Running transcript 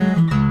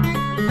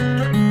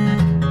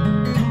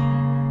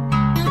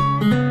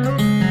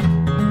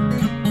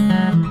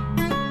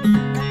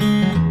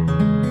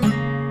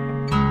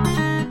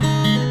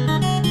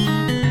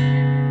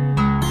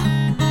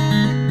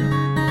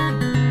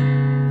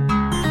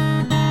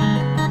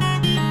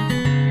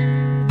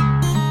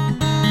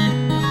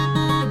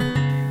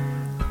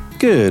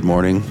Good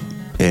morning.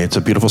 It's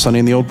a beautiful Sunday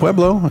in the Old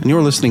Pueblo, and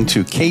you're listening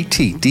to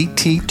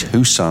KTDT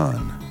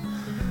Tucson.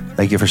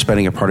 Thank you for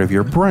spending a part of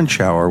your brunch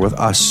hour with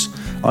us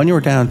on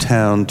your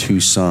downtown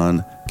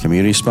Tucson,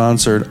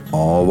 community-sponsored,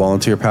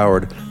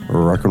 all-volunteer-powered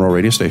rock and roll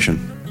radio station.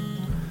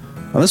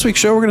 On this week's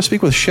show, we're going to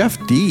speak with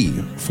Chef Dee,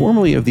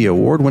 formerly of the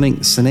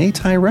award-winning Sinai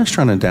Thai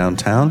restaurant in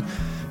downtown,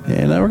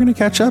 and we're going to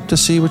catch up to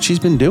see what she's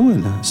been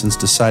doing since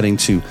deciding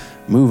to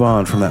move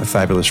on from that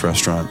fabulous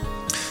restaurant.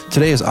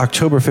 Today is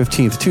October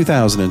 15th,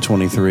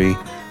 2023.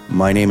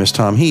 My name is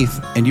Tom Heath,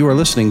 and you are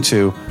listening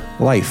to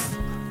Life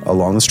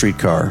Along the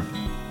Streetcar.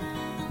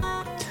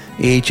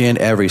 Each and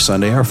every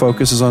Sunday, our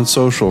focus is on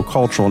social,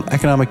 cultural, and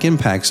economic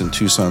impacts in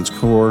Tucson's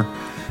core,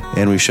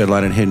 and we shed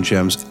light on hidden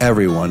gems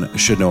everyone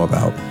should know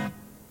about.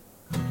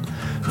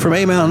 From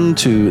A Mountain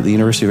to the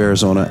University of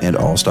Arizona and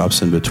all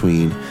stops in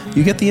between,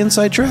 you get the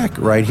inside track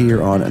right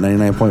here on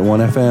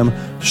 99.1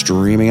 FM,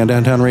 streaming on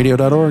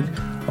downtownradio.org.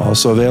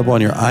 Also available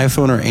on your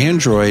iPhone or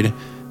Android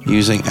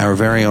using our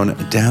very own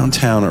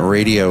Downtown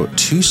Radio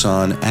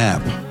Tucson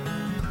app.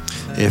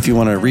 If you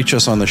want to reach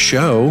us on the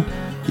show,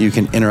 you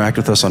can interact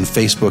with us on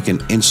Facebook and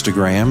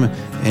Instagram.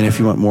 And if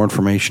you want more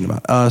information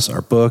about us,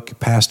 our book,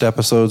 past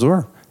episodes,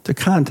 or to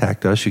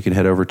contact us, you can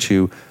head over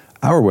to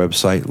our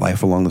website,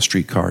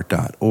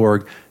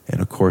 lifealongthestreetcar.org.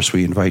 And of course,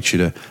 we invite you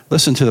to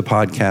listen to the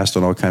podcast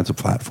on all kinds of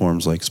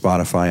platforms like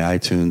Spotify,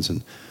 iTunes,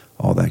 and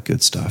all that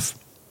good stuff.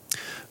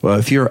 Well,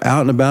 if you're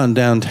out and about in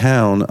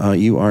downtown,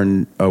 you are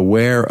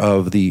aware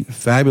of the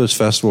fabulous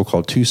festival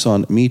called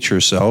Tucson Meet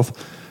Yourself,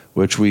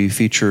 which we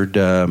featured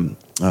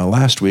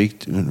last week.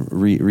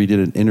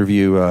 Redid an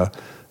interview, an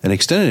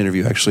extended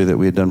interview, actually, that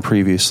we had done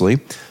previously.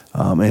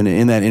 And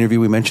in that interview,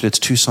 we mentioned it's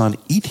Tucson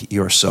Eat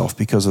Yourself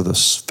because of the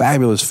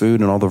fabulous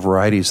food and all the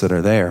varieties that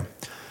are there.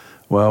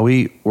 Well,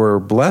 we were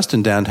blessed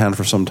in downtown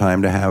for some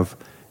time to have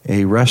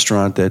a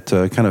restaurant that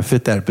kind of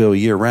fit that bill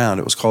year-round.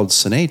 It was called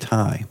Sinai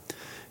Thai.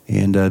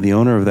 And the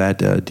owner of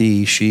that,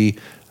 Dee, she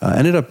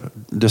ended up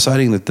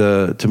deciding that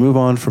to move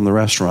on from the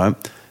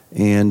restaurant.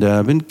 And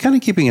I've been kind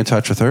of keeping in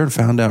touch with her and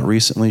found out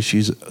recently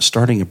she's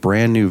starting a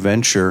brand new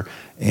venture.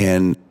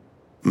 And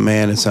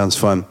man, it sounds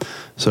fun.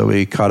 So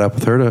we caught up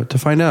with her to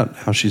find out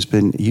how she's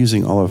been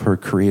using all of her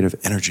creative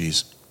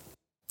energies.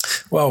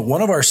 Well,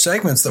 one of our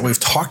segments that we've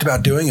talked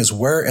about doing is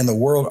Where in the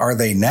World Are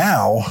They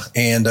Now?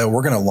 And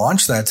we're going to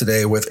launch that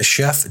today with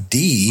Chef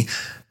Dee,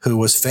 who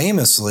was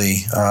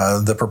famously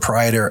the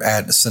proprietor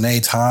at Sinai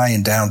Thai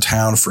in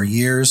downtown for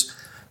years,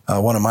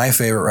 one of my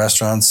favorite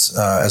restaurants,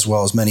 as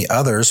well as many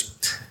others,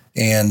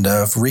 and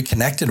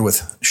reconnected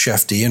with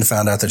Chef Dee and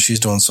found out that she's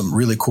doing some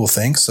really cool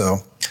things. So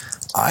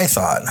I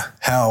thought,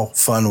 how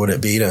fun would it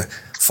be to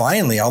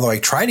finally, although I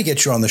tried to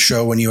get you on the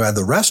show when you had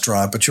the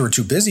restaurant, but you were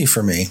too busy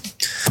for me.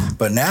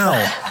 But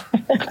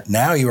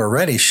now you are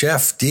ready.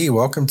 Chef Dee,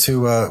 welcome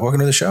to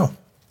the show.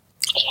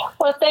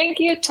 Well, thank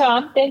you,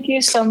 Tom. Thank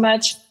you so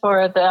much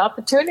for the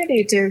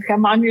opportunity to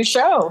come on your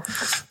show.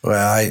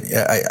 Well,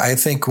 I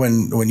think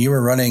when you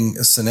were running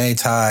Sinai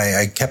Thai,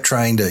 I kept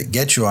trying to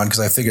get you on because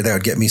I figured that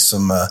would get me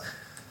some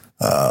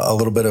a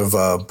little bit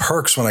of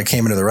perks when I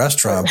came into the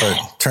restaurant. But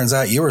it turns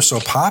out you were so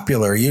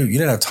popular, you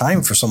didn't have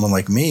time for someone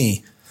like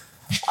me.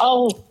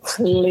 Oh,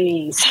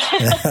 please.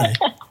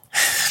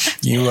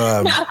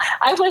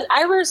 I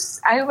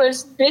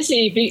was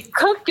busy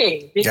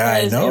cooking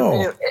because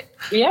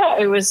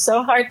it was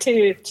so hard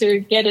to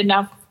get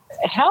enough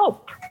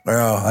help.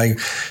 Well, I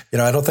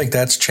don't think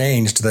that's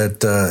changed.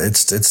 That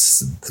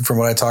it's from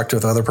what I talked to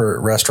with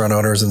other restaurant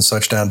owners and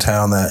such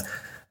downtown that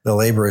the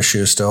labor issue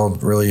is still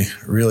really,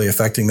 really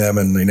affecting them,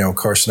 and of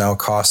course now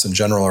costs in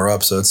general are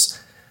up, so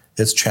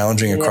it's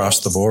challenging across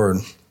the board.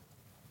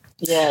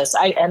 Yes,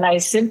 I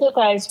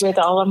sympathize with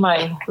all of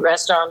my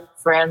restaurant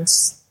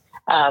friends.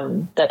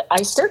 That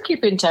I still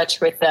keep in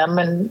touch with them,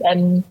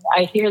 and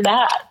I hear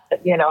that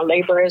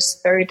labor is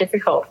very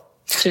difficult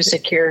to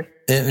secure.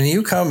 And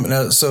you come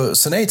now, so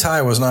Sinai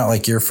Thai was not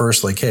like your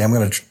first hey, I'm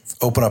going to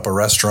open up a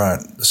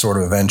restaurant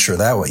sort of venture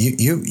that way.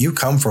 You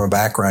come from a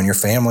background. Your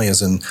family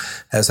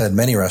has had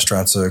many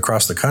restaurants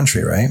across the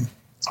country, right?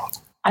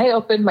 I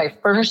opened my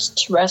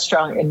first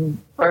restaurant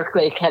in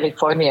Berkeley,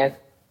 California,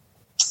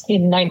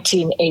 in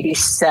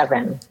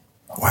 1987.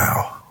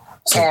 Wow.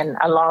 And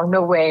along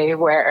the way,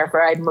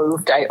 wherever I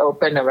moved, I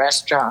opened a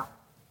restaurant.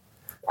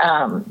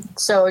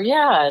 So,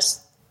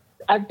 yes,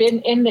 I've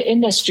been in the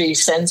industry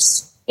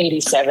since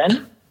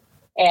 87.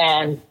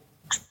 And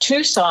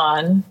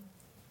Tucson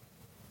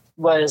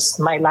was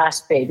my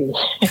last baby.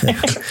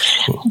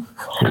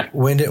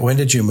 When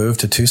did you move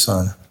to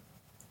Tucson?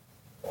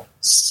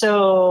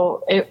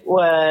 So it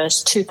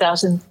was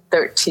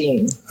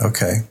 2013.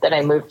 Okay. That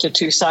I moved to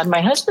Tucson.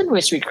 My husband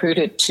was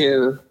recruited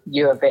to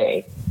U of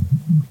A.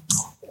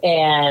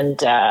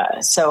 And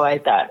so I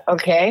thought,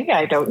 okay,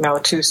 I don't know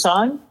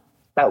Tucson,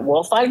 but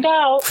we'll find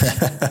out.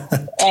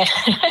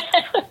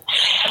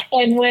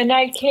 And when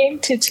I came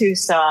to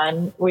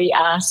Tucson, we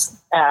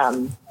asked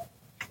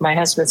my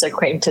husband's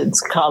acquaintance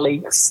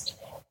colleagues,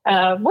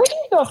 where do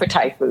you go for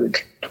Thai food?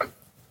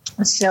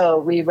 So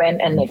we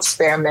went and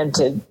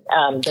experimented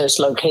those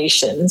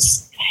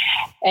locations.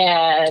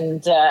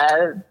 And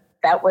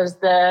that was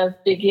the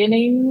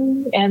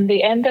beginning and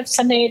the end of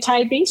Sinai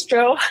Thai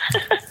Bistro.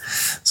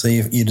 So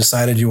you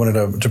decided you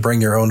wanted to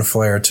bring your own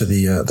flair to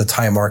the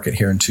Thai market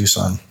here in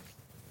Tucson.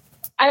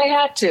 I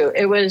had to.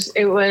 It was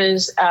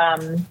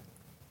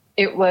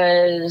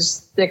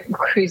the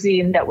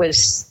cuisine that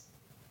was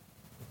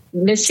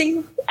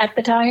missing at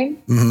the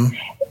time. Mm-hmm.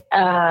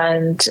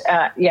 And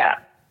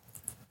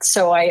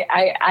so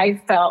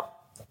I felt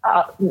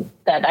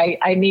that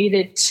I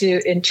needed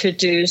to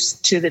introduce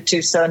to the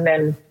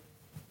Tucsonan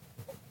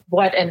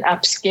what an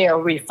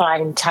upscale,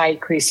 refined Thai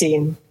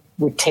cuisine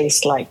would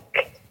taste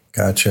like.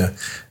 Gotcha.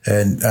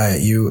 And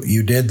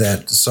you did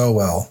that so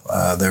well.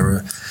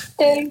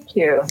 Thank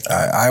you.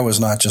 I was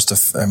not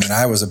just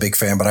I was a big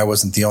fan, but I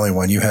wasn't the only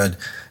one. You had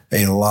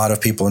a lot of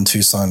people in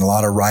Tucson, a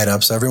lot of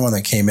write-ups. Everyone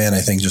that came in,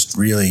 I think, just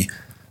really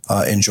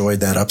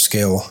enjoyed that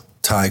upscale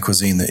Thai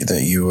cuisine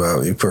that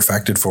you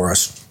perfected for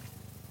us.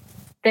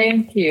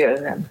 Thank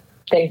you.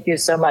 Thank you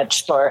so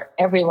much for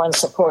everyone's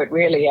support,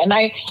 really. And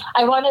I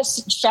want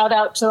to shout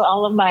out to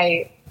all of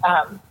my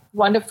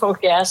wonderful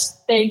guests.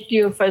 Thank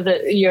you for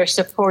your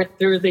support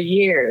through the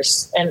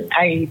years. And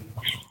I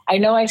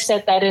know I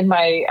said that in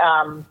my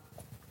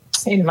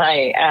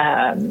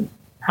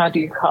how do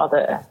you call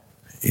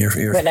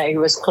when I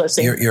was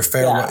closing your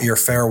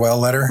farewell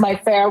letter? My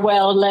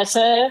farewell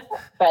letter.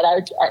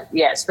 But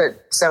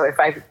so if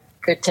I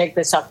could take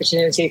this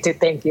opportunity to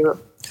thank you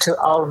to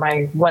all of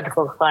my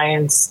wonderful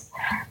clients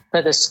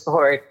for the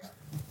support.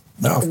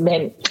 It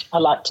meant a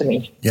lot to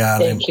me. Yeah,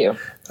 thank you.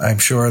 I'm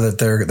sure that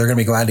they're going to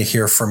be glad to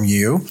hear from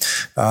you.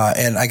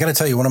 And I got to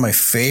tell you, one of my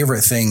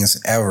favorite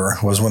things ever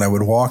was when I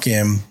would walk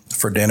in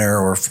for dinner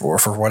or for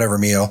whatever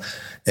meal,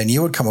 and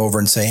you would come over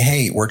and say,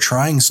 "Hey, we're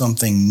trying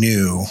something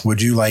new.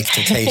 Would you like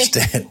to taste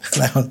it?"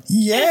 And I went,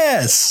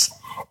 "Yes."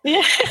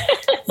 Yeah.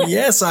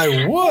 Yes,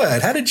 I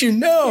would. How did you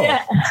know?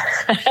 Yeah.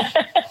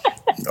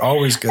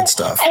 Always good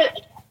stuff.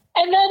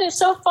 And that is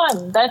so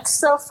fun. That's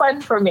so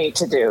fun for me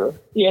to do,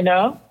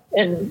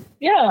 And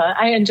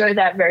I enjoy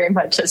that very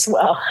much as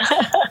well.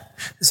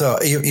 So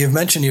you've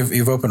mentioned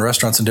you've opened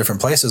restaurants in different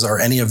places. Are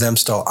any of them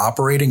still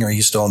operating? Are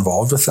you still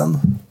involved with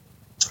them?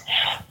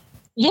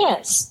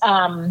 Yes.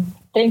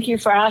 Thank you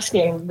for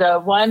asking. The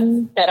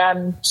one that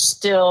I'm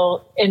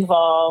still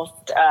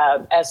involved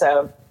as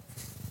a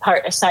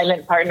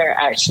silent partner,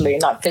 actually,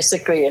 not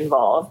physically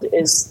involved,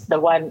 is the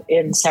one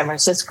in San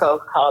Francisco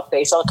called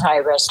Buizer Thai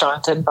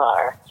Restaurant and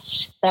Bar.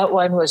 That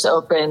one was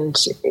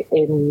opened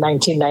in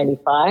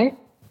 1995.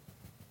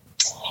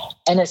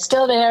 And it's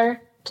still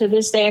there to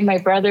this day. My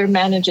brother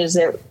manages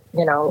it,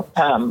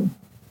 and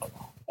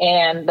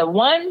the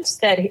ones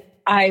that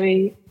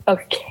I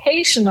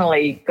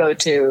occasionally go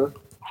to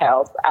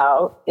help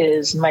out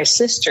is my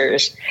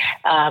sister's.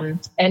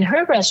 And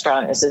her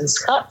restaurant is in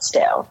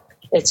Scottsdale.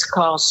 It's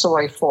called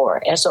Soi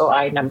 4,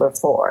 SOI number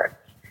 4.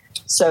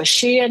 So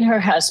she and her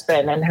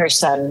husband and her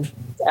son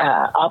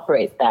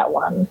operate that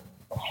one.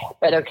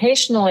 But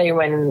occasionally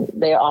when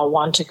they all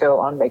want to go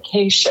on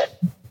vacation,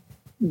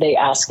 they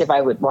ask if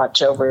I would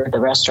watch over the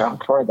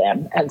restaurant for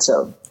them. And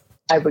so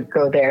I would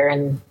go there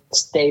and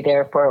stay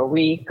there for a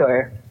week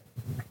or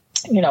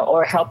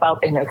help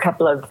out in a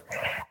couple of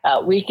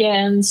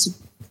weekends.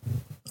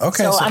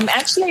 Okay. So I'm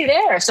actually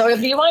there. So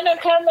if you want to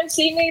come and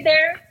see me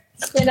there,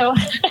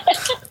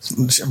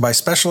 by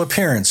special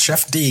appearance,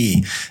 Chef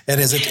Dee.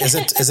 And is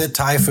it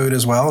Thai food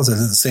as well? Is it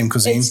the same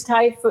cuisine? It's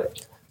Thai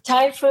food.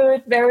 Thai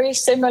food, very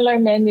similar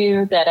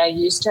menu that I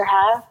used to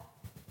have.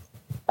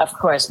 Of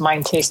course,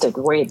 mine tasted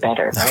way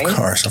better,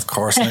 right? Of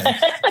course.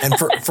 And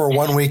for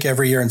 1 week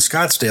every year in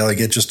Scottsdale,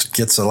 it just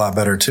gets a lot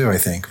better too, I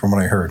think, from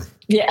what I heard.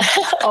 Yeah.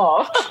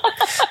 Oh.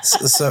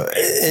 So,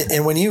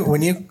 and when you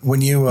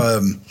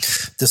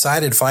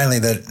decided finally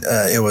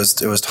that it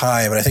was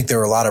time, and I think there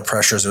were a lot of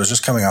pressures. It was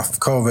just coming off of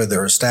COVID.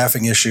 There were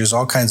staffing issues,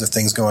 all kinds of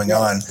things going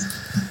on.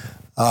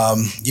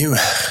 You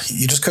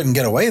just couldn't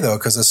get away though,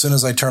 because as soon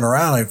as I turn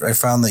around, I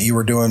found that you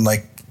were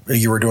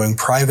doing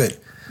private,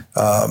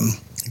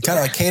 kind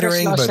of like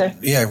catering,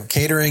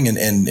 catering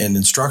and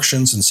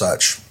instructions and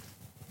such.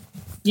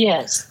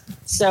 Yes.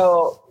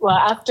 So,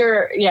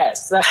 after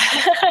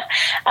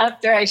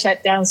I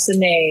shut down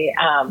Sinai,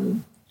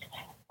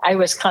 I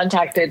was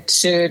contacted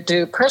to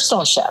do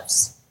personal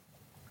chefs.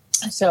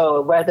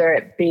 So whether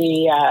it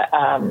be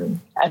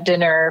a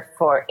dinner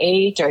for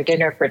 8 or a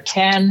dinner for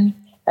 10,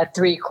 a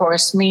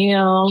 3-course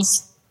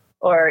meals,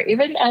 or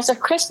even as a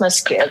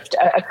Christmas gift,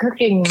 a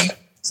cooking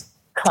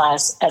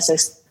class as a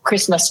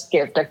Christmas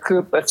gift, a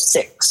group of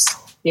 6,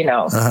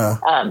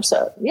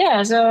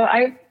 So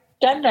I've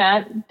done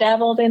that,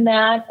 dabbled in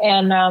that.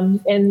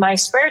 And in my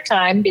spare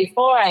time,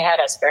 before I had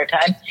a spare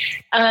time,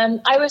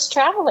 I was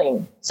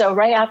traveling. So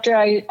right after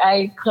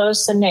I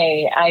closed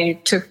Sinai, I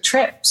took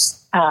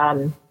trips.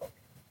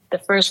 The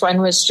first one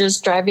was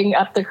just driving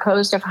up the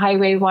coast of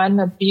Highway 1,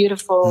 a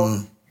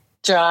beautiful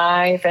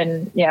drive,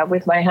 and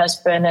with my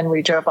husband, and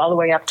we drove all the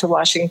way up to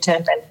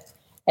Washington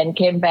and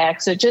came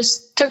back. So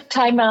just took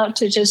time out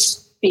to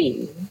just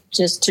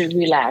to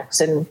relax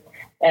and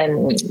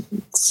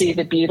see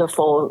the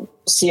beautiful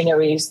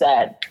sceneries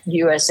that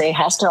USA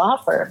has to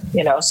offer,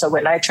 so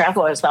when I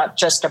travel, it's not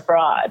just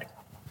abroad.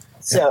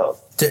 So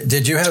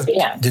did you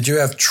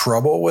have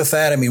trouble with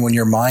that? I mean, when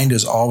your mind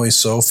is always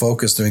so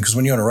focused, because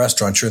when you're in a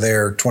restaurant, you're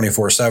there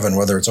 24/7,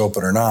 whether it's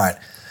open or not,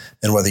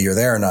 and whether you're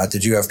there or not.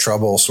 Did you have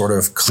trouble sort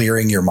of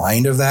clearing your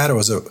mind of that,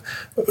 or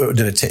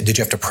did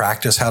you have to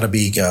practice how to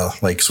be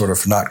sort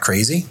of not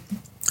crazy?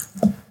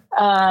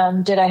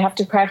 Did I have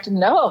to practice?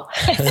 No.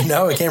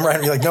 No, it came right.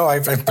 You're like, no, I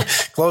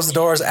close the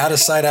doors, out of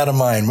sight, out of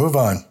mind. Move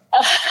on.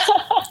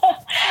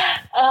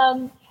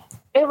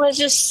 It was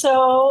just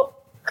so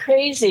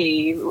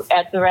crazy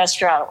at the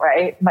restaurant,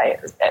 right?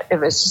 It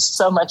was just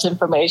so much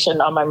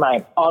information on my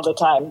mind all the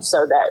time,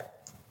 so that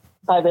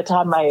by the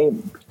time I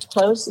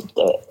closed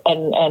it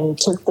and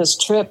took this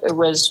trip, it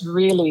was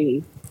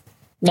really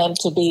meant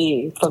to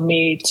be for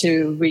me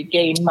to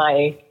regain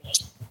my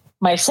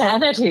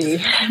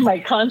sanity, my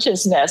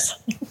consciousness.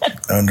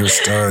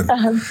 Understood.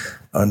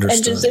 Understood.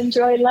 And just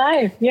enjoy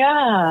life.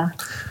 Yeah.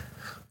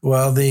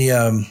 Well,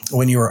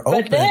 when you were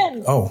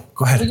open, go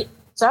ahead.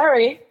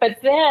 Sorry,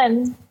 but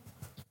then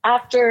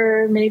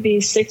after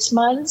maybe 6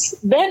 months,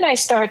 then I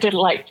started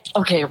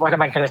okay, what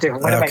am I going to do?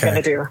 What am I going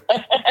to do?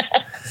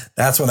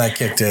 That's when that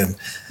kicked in.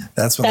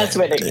 That's when it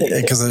kicked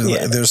in.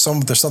 Because there's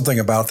something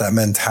about that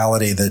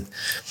mentality that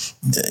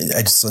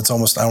it's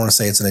almost, I don't want to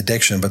say it's an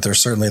addiction, but there's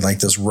certainly like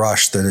this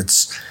rush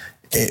that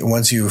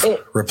once you've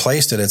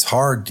replaced it, it's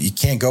hard. You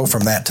can't go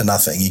from that to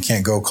nothing. You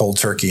can't go cold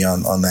turkey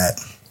on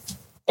that.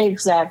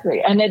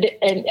 Exactly. And it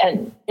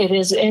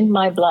is in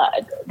my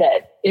blood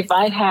that if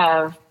I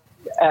have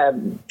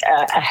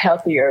a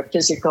healthier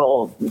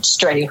physical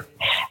strength,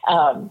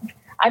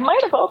 I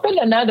might have opened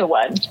another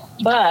one,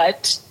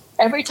 but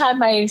every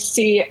time I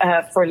see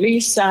a for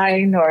lease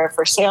sign or a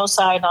for sale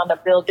sign on a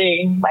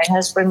building, my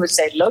husband would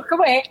say, look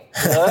away,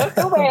 look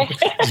away.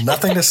 There's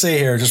nothing to see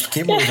here. Just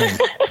keep moving.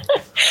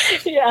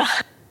 Yeah.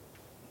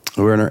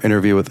 We're in our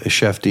interview with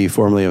Chef Dee,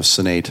 formerly of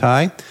Sinai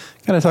Thai,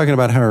 kind of talking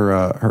about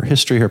her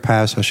history, her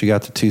past, how she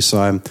got to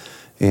Tucson,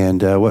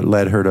 and what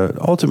led her to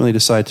ultimately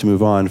decide to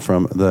move on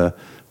from the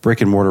brick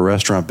and mortar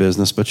restaurant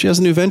business. But she has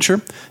a new venture,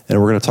 and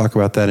we're going to talk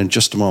about that in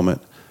just a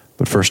moment.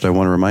 But first, I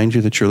want to remind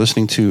you that you're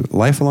listening to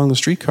Life Along the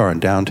Streetcar on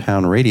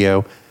Downtown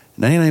Radio,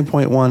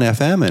 99.1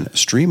 FM, and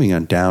streaming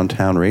on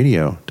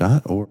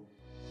downtownradio.org.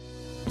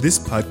 This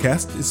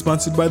podcast is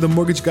sponsored by the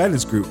Mortgage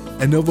Guidance Group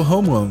and Nova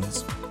Home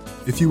Loans.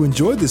 If you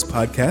enjoyed this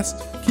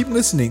podcast, keep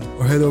listening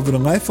or head over to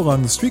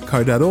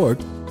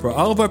lifealongthestreetcar.org for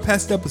all of our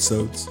past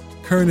episodes,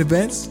 current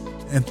events,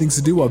 and things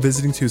to do while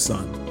visiting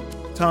Tucson.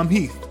 Tom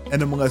Heath,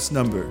 NMLS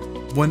number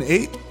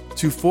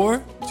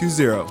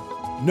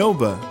 182420.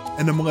 Nova,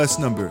 NMLS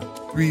number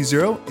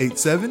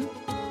 3087,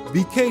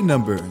 BK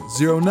number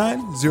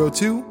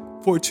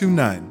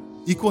 0902429.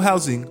 Equal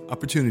housing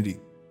opportunity.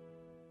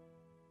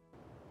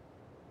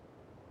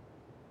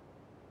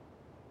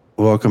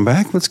 Welcome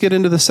back. Let's get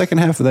into the second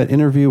half of that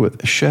interview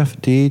with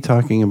Chef Dee,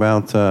 talking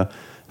about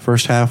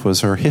first half was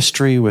her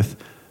history with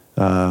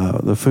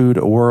the food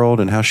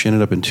world and how she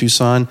ended up in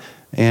Tucson.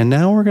 And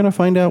now we're going to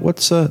find out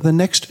what's the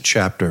next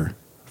chapter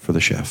for the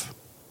chef.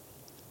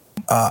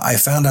 I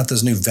found out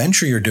this new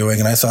venture you're doing,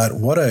 and I thought,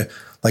 what a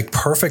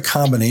perfect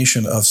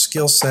combination of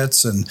skill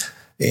sets and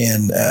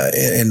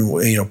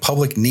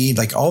public need.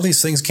 Like all these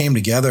things came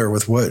together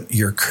with what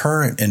your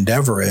current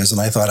endeavor is, and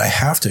I thought I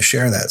have to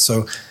share that.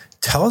 So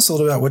tell us a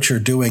little about what you're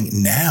doing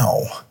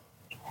now.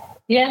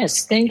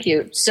 Yes, thank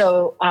you.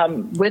 So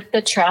with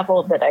the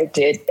travel that I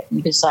did,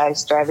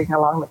 besides driving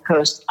along the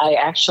coast, I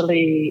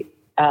actually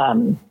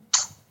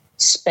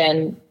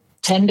spent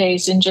 10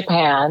 days in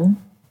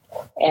Japan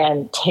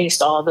and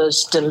taste all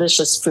those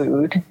delicious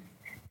food.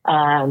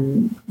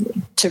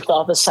 Took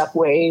all the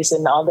subways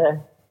and all the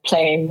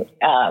plane.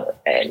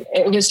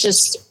 It was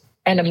just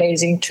an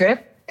amazing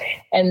trip.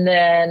 And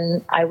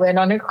then I went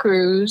on a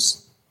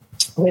cruise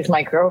with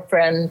my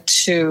girlfriend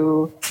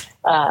to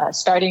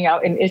starting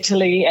out in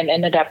Italy and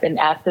ended up in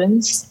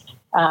Athens.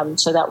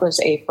 So that was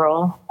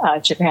April.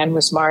 Japan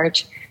was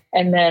March.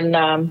 And then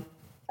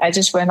I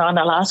just went on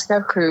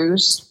Alaska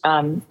cruise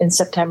in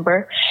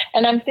September.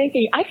 And I'm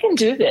thinking, I can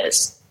do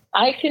this.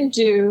 I can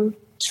do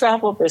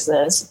travel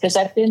business because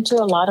I've been to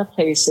a lot of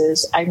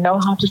places. I know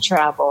how to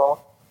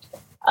travel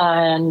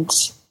and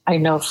I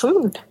know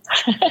food.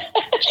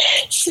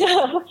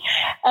 So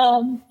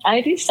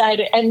I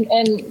decided,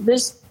 and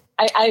this,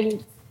 I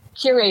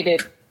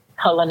curated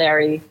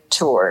culinary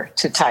tour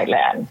to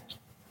Thailand.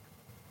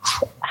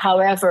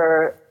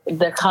 However,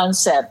 the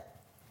concept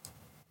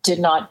did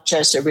not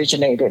just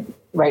originated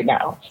right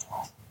now.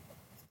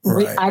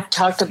 Right. I've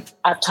talked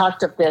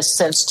of this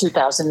since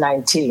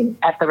 2019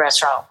 at the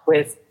restaurant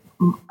with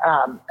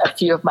a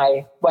few of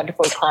my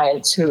wonderful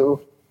clients who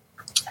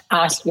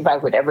asked if I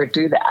would ever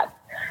do that.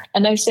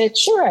 And I said,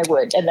 sure, I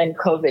would. And then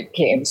COVID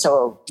came,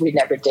 so we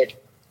never did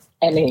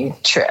any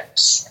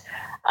trips.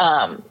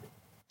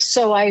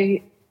 So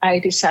I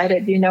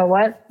decided, you know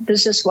what,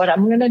 this is what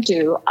I'm going to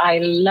do. I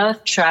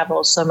love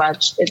travel so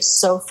much. It's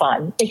so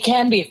fun. It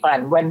can be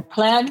fun when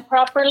planned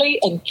properly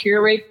and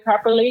curate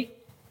properly.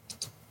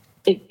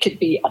 it could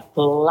be a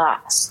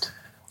blast.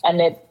 And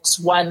it's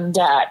one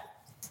that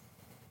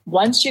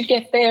once you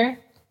get there,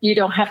 you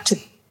don't have to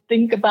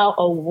think about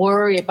or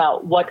worry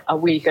about what are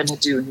we going to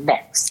do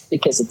next,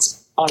 because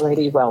it's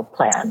already well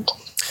planned.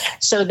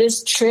 So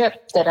this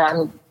trip that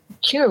I'm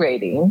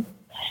curating,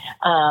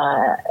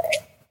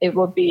 it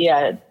will be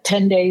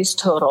 10 days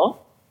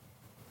total,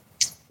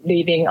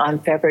 leaving on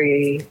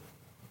February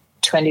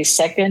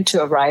 22nd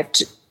to arrive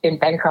in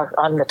Bangkok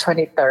on the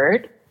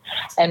 23rd.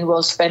 And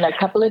we'll spend a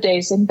couple of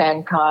days in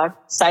Bangkok,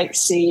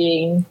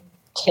 sightseeing,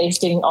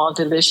 tasting all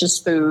delicious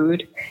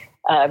food,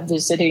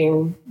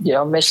 visiting,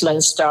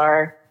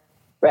 Michelin-starred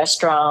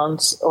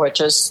restaurants, or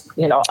just,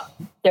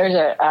 there's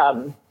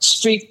a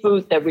street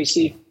food that we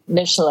see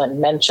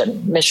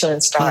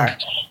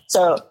Michelin-starred.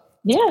 So,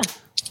 yeah.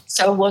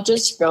 So we'll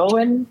just go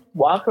and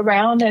walk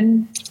around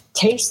and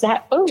taste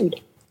that food.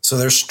 So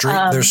there's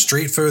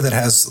street food that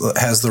has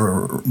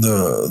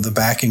the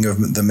backing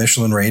of the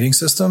Michelin rating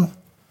system?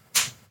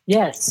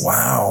 Yes.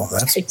 Wow,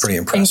 it's pretty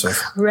impressive.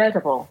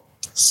 Incredible.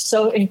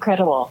 So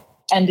incredible,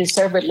 and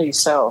deservedly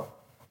so.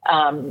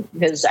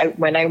 Because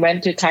when I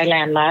went to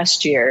Thailand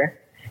last year,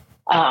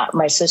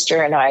 my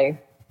sister and I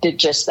did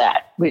just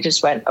that. We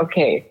just went,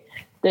 okay,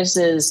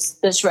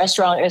 this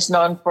restaurant is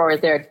known for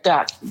their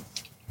duck.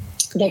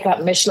 They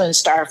got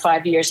Michelin-starred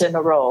 5 years in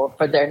a row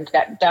for their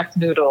duck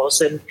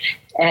noodles, and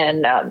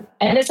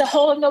it's a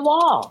hole in the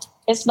wall.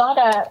 It's not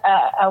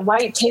a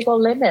white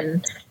table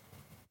linen,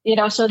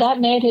 So that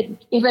made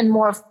it even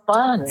more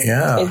fun.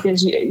 Yeah,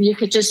 because you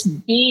could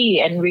just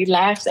be and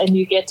relax, and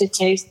you get to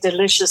taste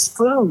delicious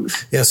food.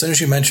 Yeah, as soon as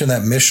you mentioned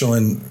that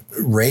Michelin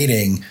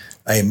rating,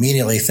 I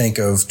immediately think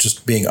of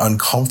just being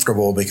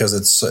uncomfortable because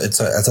it's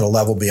at a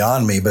level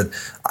beyond me. But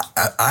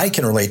I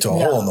can relate to a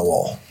hole in the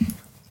wall.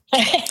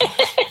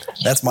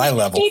 That's my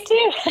level. Me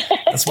too.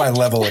 That's my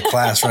level of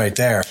class right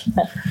there.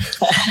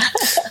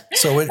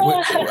 So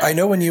I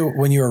know when you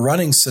were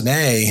running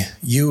Sinai,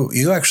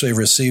 you actually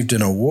received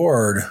an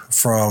award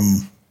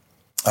from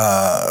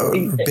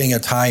being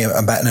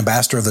an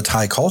ambassador of the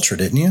Thai culture,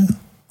 didn't you?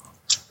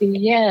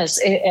 Yes,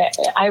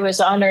 I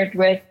was honored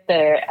with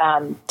the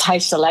Thai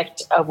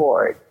Select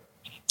Award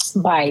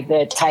by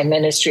the Thai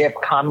Ministry of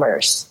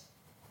Commerce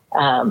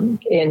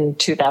in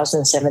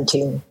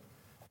 2017.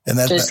 And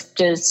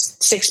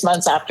just 6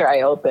 months after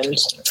I opened.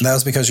 And that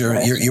was because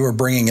you were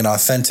bringing an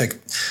authentic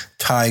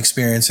Thai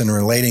experience and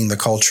relating the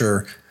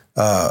culture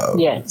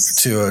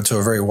to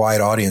a very wide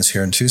audience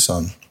here in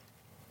Tucson.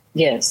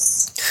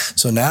 Yes.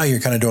 So now you're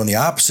kind of doing the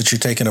opposite. You're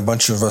taking a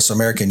bunch of us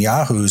American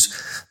yahoos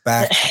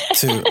back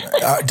to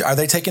are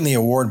they taking the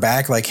award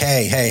back? Like,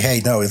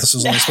 hey, no, this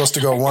is only supposed to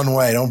go one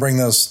way. Don't bring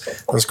those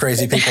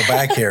crazy people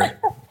back here.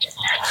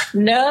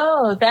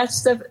 No,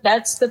 that's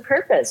the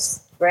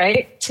purpose.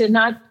 Right? To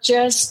not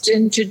just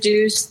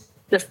introduce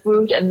the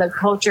food and the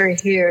culture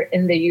here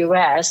in the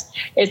U.S.,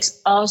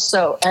 it's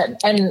also,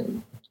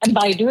 and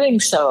by doing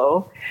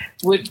so,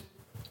 would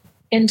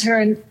in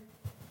turn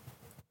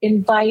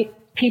invite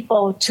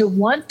people to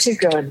want to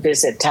go and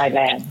visit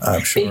Thailand.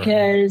 I'm sure.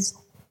 Because,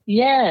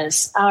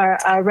 yes,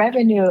 our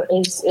revenue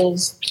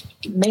is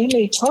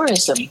mainly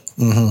tourism.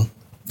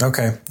 Mm-hmm.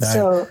 Okay.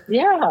 So,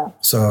 yeah.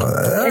 So,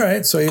 all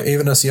right. So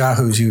even us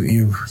yahoos,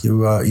 you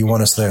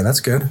want us there. That's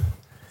good.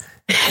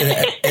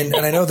 And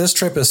I know this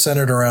trip is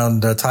centered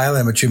around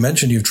Thailand, but you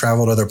mentioned you've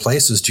traveled other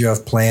places. Do you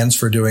have plans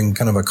for doing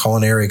kind of a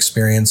culinary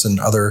experience in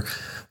other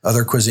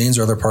cuisines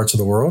or other parts of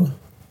the world?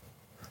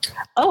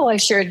 Oh, I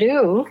sure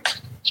do.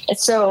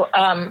 So,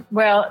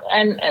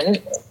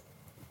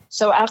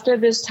 so after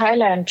this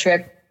Thailand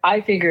trip,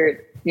 I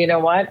figured, you know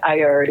what?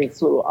 I already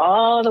flew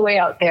all the way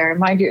out there. And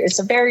mind you, it's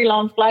a very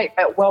long flight,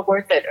 but well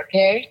worth it.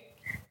 Okay.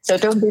 So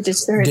don't be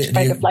discouraged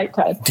by the flight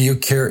time. Do you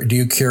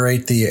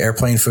curate the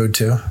airplane food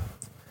too?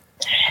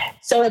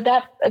 So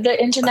the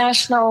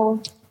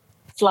international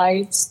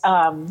flights,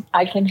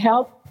 I can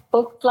help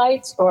book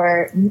flights,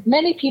 or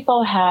many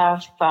people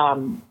have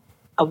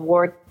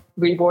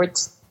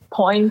rewards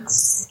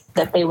points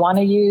that they want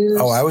to use.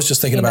 Oh, I was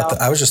just thinking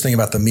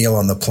about the meal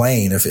on the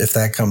plane. If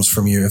that comes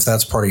from you, if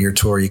that's part of your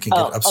tour, you can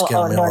get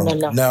upscale meal.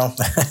 No,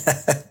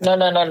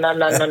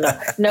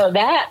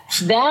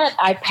 that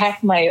I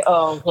pack my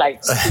own,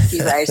 like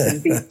sticky rice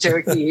and beef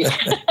jerky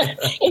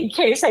in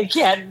case I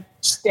can't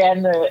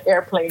stand the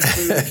airplane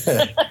food.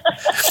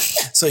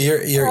 So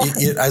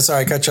I'm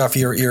sorry I cut you off.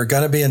 You're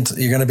gonna be in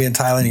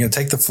Thailand. You're gonna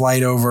take the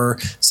flight over.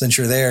 Since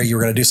you're there, you're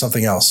gonna do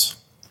something else.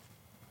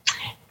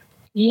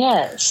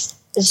 Yes.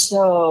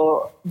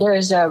 So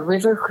there's a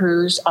river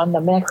cruise on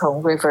the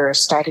Mekong River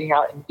starting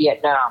out in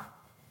Vietnam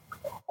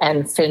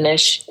and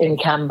finish in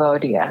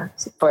Cambodia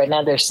for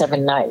another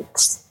 7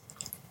 nights.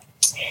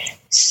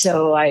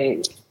 So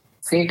I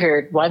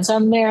figured once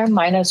I'm there,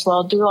 might as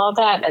well do all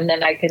that, and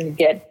then I can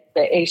get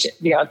the Asian,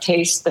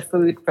 taste the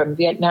food from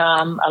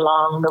Vietnam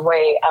along the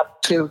way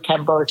up to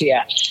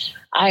Cambodia.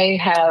 I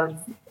have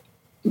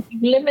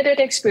limited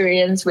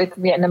experience with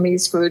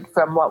Vietnamese food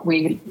from what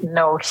we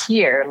know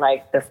here,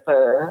 like the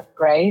pho,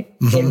 right?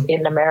 Mm-hmm.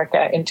 In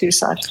America, in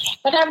Tucson.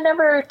 But I've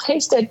never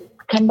tasted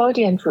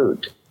Cambodian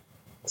food.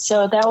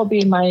 So that will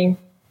be my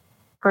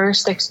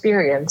first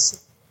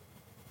experience.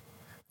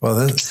 Well,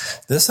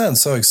 this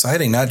sounds so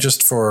exciting, not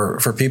just for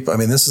people. I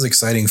mean, this is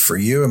exciting for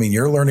you. I mean,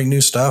 you're learning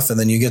new stuff, and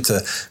then you get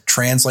to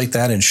translate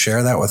that and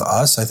share that with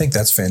us. I think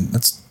that's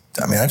that's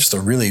just a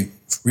really,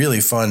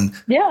 really fun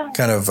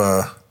kind of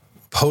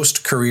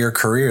post-career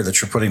career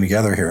that you're putting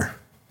together here.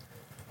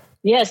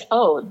 Yes.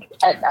 Oh,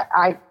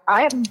 I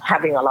am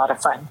having a lot of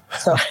fun.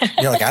 So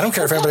you're like, I don't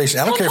care if everybody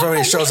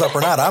shows up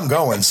or not. I'm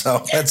going.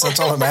 So that's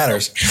all that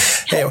matters.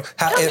 Hey, have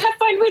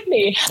fun with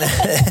me.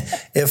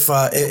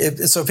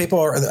 So people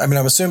are. I mean,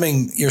 I'm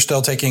assuming you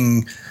still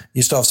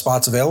have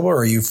spots available, or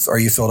are you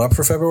filled up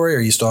for February?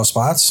 Or you still have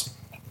spots?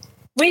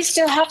 We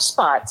still have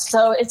spots.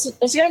 So it's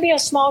going to be a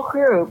small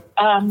group.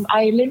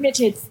 I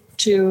limited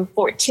to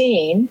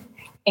 14,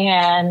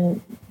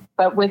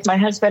 but with my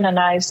husband and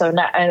I, so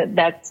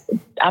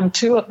I'm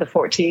 2 of the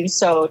 14.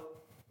 So,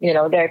 there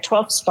are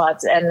 12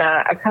 spots, and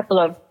a couple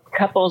of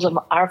couples of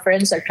our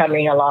friends are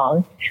coming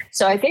along.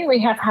 So I think we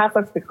have half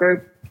of the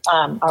group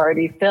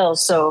already filled.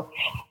 So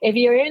if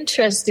you're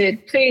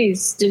interested,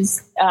 please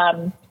just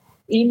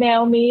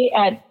email me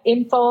at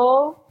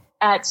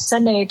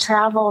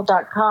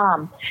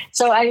info@sinaitravel.com.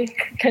 So I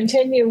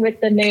continue with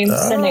the name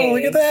Sinai. Oh,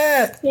 look at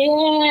that.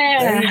 Yeah.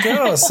 There you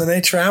go.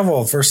 Sinai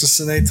Travel versus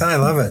Sinai Thai. I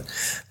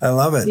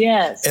love it.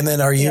 Yes. And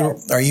then are you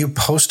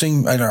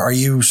posting, are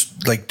you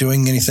like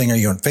doing anything? Are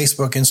you on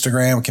Facebook,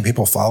 Instagram? Can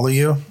people follow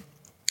you?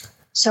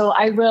 So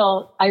I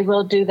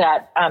will do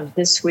that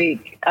this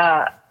week.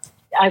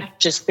 I've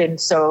just been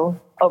so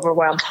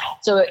overwhelmed.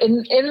 So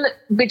in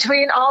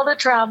between all the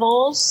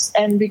travels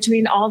and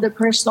between all the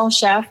personal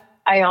chef,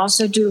 I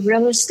also do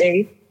real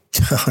estate.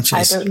 Oh,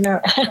 I don't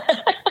know.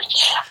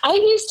 I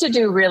used to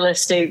do real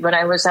estate when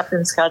I was up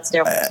in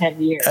Scottsdale for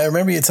 10 years. I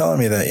remember you telling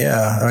me that.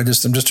 Yeah. I'm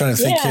just trying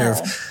to think here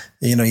of,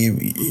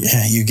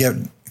 you get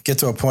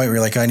to a point where you're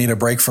like, I need a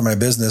break from my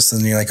business.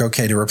 And you're like,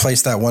 okay, to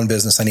replace that one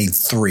business, I need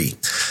 3.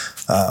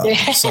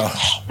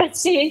 But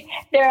see,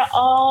 they're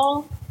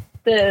all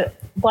the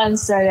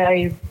ones that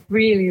I'm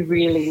really,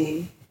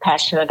 really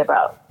passionate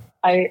about.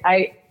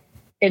 I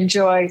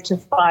enjoy to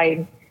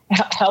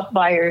help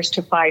buyers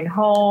to find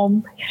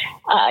home,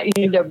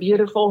 their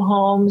beautiful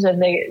homes, and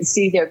they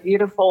see their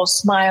beautiful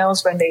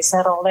smiles when they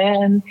settle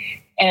in,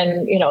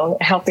 and,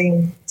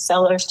 helping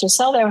sellers to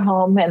sell their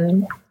home.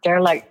 And they're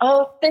like,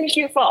 oh, thank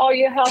you for all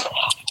your help.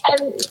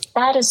 And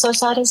that is so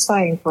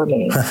satisfying for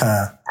me.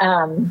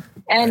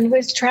 And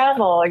with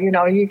travel,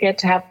 you get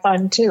to have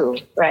fun too,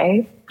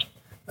 right?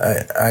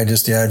 I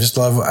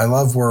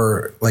love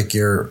where like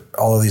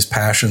all of these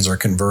passions are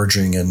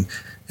converging, and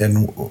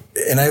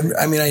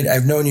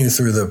I've known you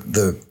through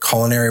the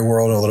culinary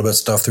world and a little bit of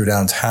stuff through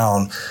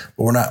downtown,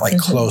 but we're not like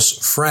close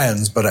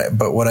friends.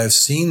 But what I've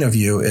seen of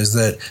you is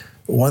that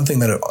one thing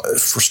that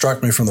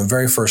struck me from the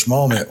very first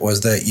moment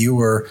was that you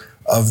were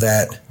of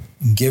that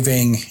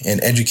giving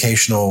and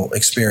educational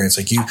experience.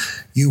 Like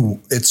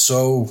it's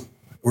so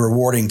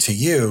rewarding to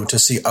you to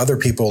see other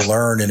people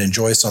learn and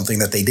enjoy something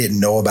that they didn't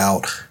know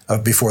about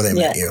before they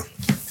met you.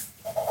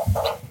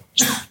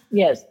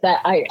 Yes,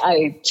 that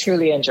I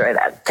truly enjoy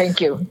that.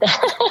 Thank you.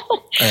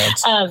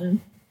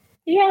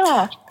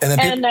 Yeah. And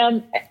then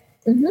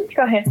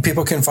go ahead.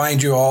 People can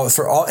find you all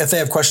if they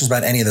have questions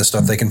about any of this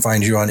stuff, they can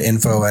find you on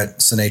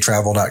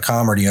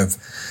info@sinaitravel.com, or do you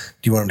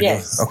want them to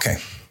go? Okay.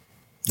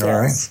 All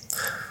right.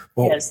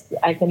 Well, yes,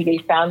 I can be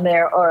found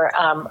there, or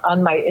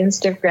on my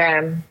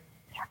Instagram.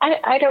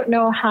 I don't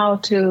know how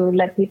to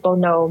let people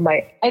know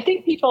I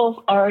think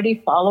people are already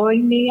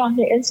following me on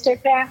the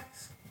Instagram.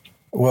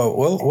 Well,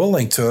 we'll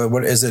link to it.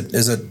 What is it?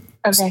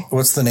 Okay.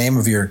 What's the name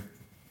of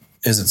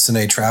is it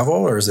Sinai Travel,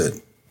 or is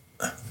it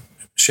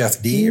Chef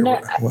Dee?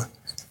 No,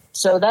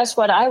 so that's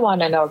what I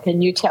want to know.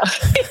 Can you tell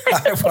me?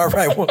 All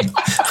right. Well,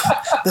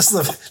 this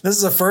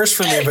is a first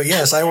for me, but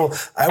yes, I will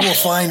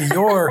find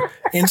your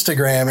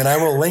Instagram and I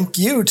will link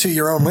you to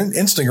your own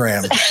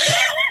Instagram.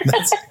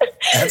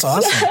 That's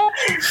awesome.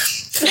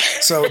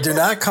 So do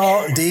not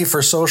call Dee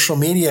for social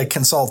media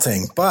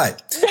consulting,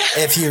 but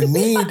if you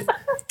need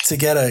to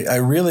get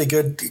a really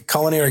good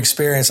culinary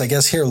experience, I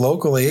guess here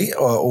locally,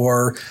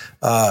 or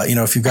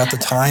if you've got the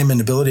time and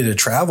ability to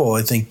travel,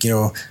 I think,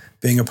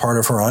 being a part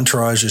of her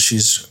entourage as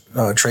she's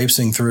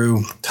traipsing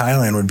through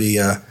Thailand would be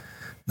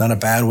not a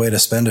bad way to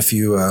spend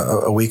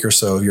a week or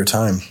so of your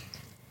time.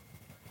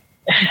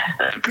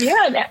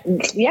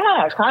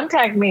 Yeah.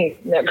 Contact me,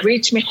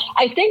 reach me.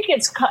 I think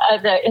it's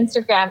the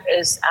Instagram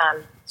is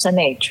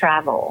Sinai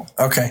Travel.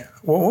 Okay,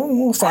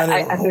 we'll find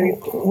it.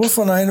 We'll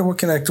find it. We'll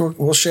connect.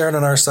 We'll share it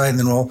on our site, and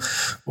then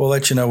we'll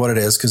let you know what it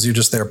is, because you're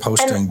just there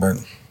posting.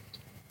 And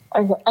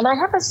I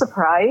have a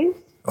surprise.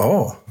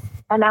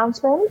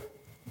 Announcement.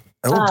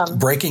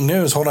 Breaking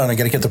news! Hold on, I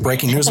got to get the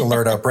breaking news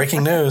alert up.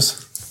 Breaking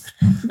news.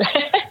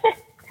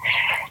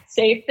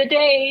 Save the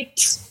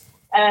date.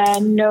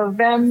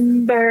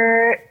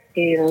 November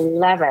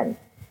 11th.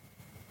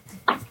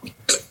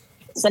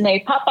 Sinai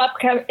pop-up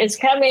is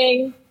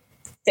coming.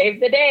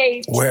 Save the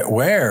date.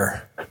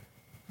 Where?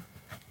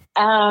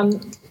 I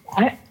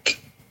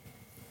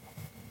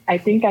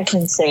think I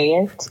can say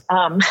it.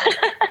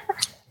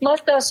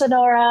 Mosto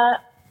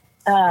Sonora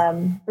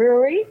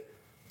Brewery.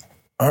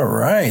 All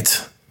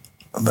right.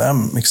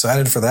 I'm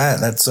excited for that.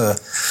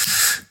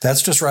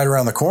 That's just right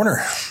around the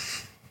corner.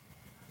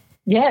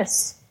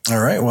 Yes. All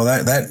right. Well,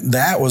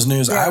 that was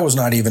news I was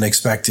not even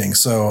expecting.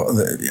 So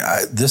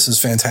this is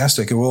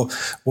fantastic.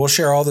 We'll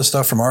share all this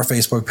stuff from our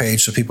Facebook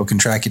page so people can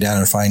track you down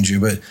and find you.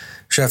 But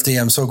Chef Dee,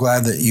 I'm so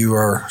glad that you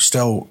are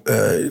still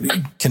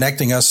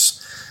connecting us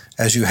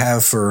as you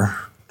have for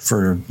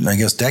I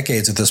guess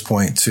decades at this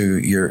point to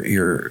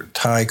your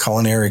Thai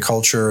culinary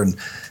culture and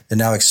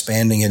now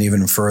expanding it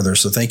even further.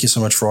 So thank you so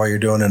much for all you're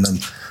doing, and I'm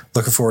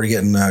looking forward to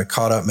getting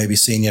caught up, maybe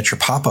seeing you at your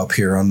pop up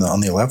here on the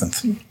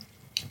 11th.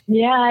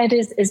 Yeah, it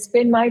is. It's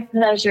been my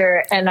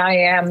pleasure, and I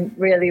am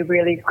really,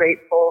 really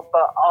grateful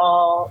for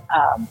all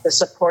the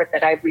support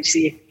that I've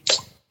received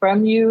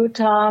from you,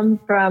 Tom,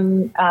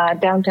 from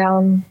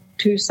Downtown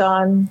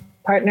Tucson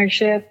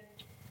Partnership,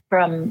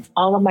 from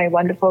all of my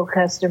wonderful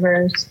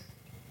customers.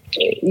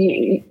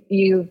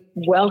 You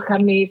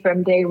welcomed me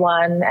from day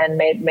one and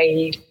made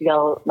me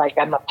feel like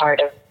I'm a part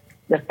of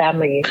the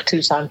family,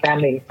 Tucson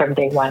family, from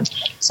day one.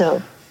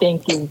 So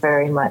thank you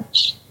very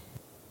much.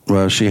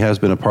 Well, she has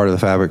been a part of the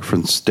fabric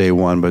since day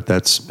one, but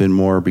that's been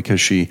more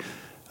because she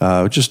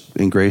just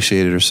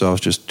ingratiated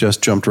herself,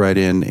 just jumped right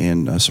in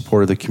and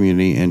supported the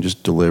community and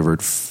just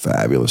delivered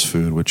fabulous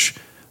food, which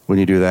when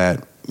you do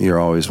that, you're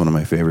always one of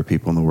my favorite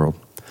people in the world.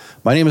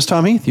 My name is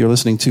Tom Heath. You're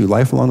listening to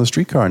Life Along the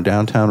Streetcar on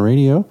Downtown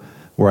Radio.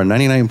 We're on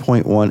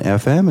 99.1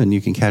 FM, and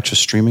you can catch us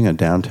streaming on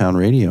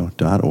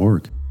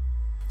downtownradio.org.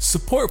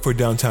 Support for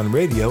Downtown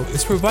Radio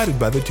is provided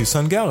by the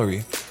Tucson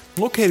Gallery,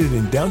 located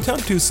in downtown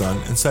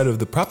Tucson inside of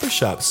the Proper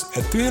Shops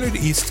at 300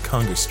 East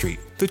Congress Street.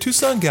 The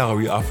Tucson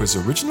Gallery offers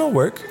original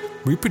work,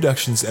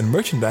 reproductions, and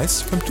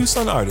merchandise from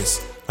Tucson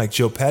artists like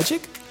Joe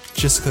Pagic,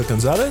 Jessica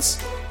Gonzalez,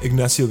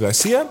 Ignacio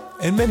Garcia,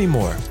 and many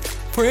more.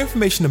 For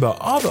information about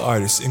all the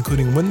artists,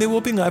 including when they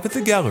will be live at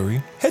the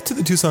gallery, head to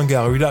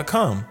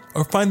thetucsongallery.com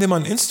or find them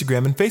on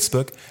Instagram and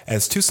Facebook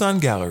as Tucson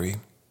Gallery.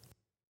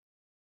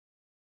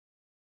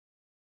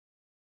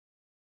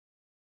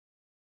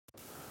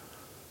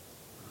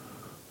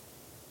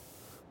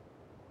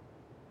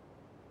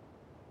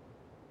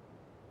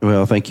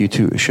 Well, thank you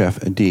to Chef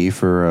Dee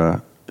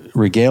for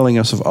regaling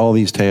us of all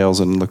these tales,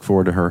 and look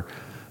forward to her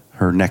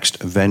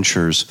next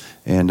ventures.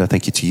 And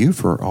thank you to you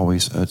for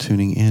always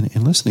tuning in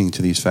and listening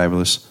to these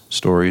fabulous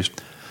stories.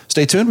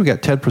 Stay tuned. We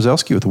got Ted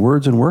Przelski with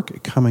Words and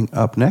Work coming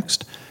up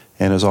next.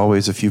 And as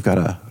always, if you've got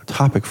a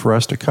topic for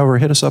us to cover,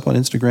 hit us up on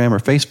Instagram or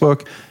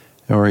Facebook,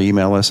 or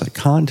email us at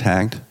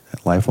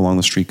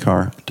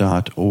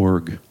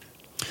contact@lifealongthestreetcar.org.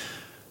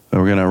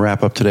 We're going to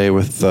wrap up today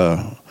with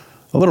a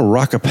little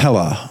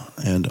rockapella.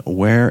 And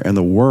where in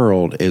the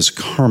world is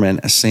Carmen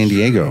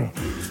Sandiego?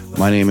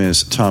 My name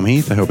is Tom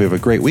Heath. I hope you have a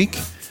great week.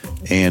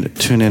 And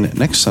tune in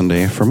next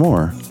Sunday for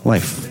more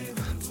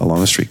Life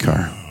Along the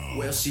Streetcar.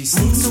 Well, she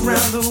sings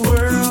around the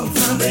world,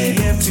 from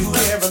AM to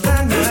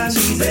Carolina.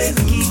 She's a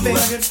key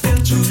favorite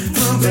filter,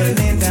 from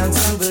Berlin down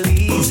to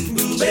Belize.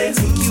 She'll take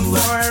you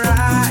for a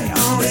ride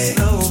on a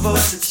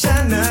snowboat to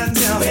China.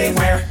 Tell me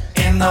where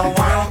in the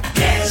world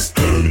is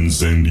Carmen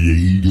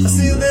Sandiego? I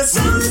see the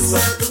sun is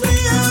out the way.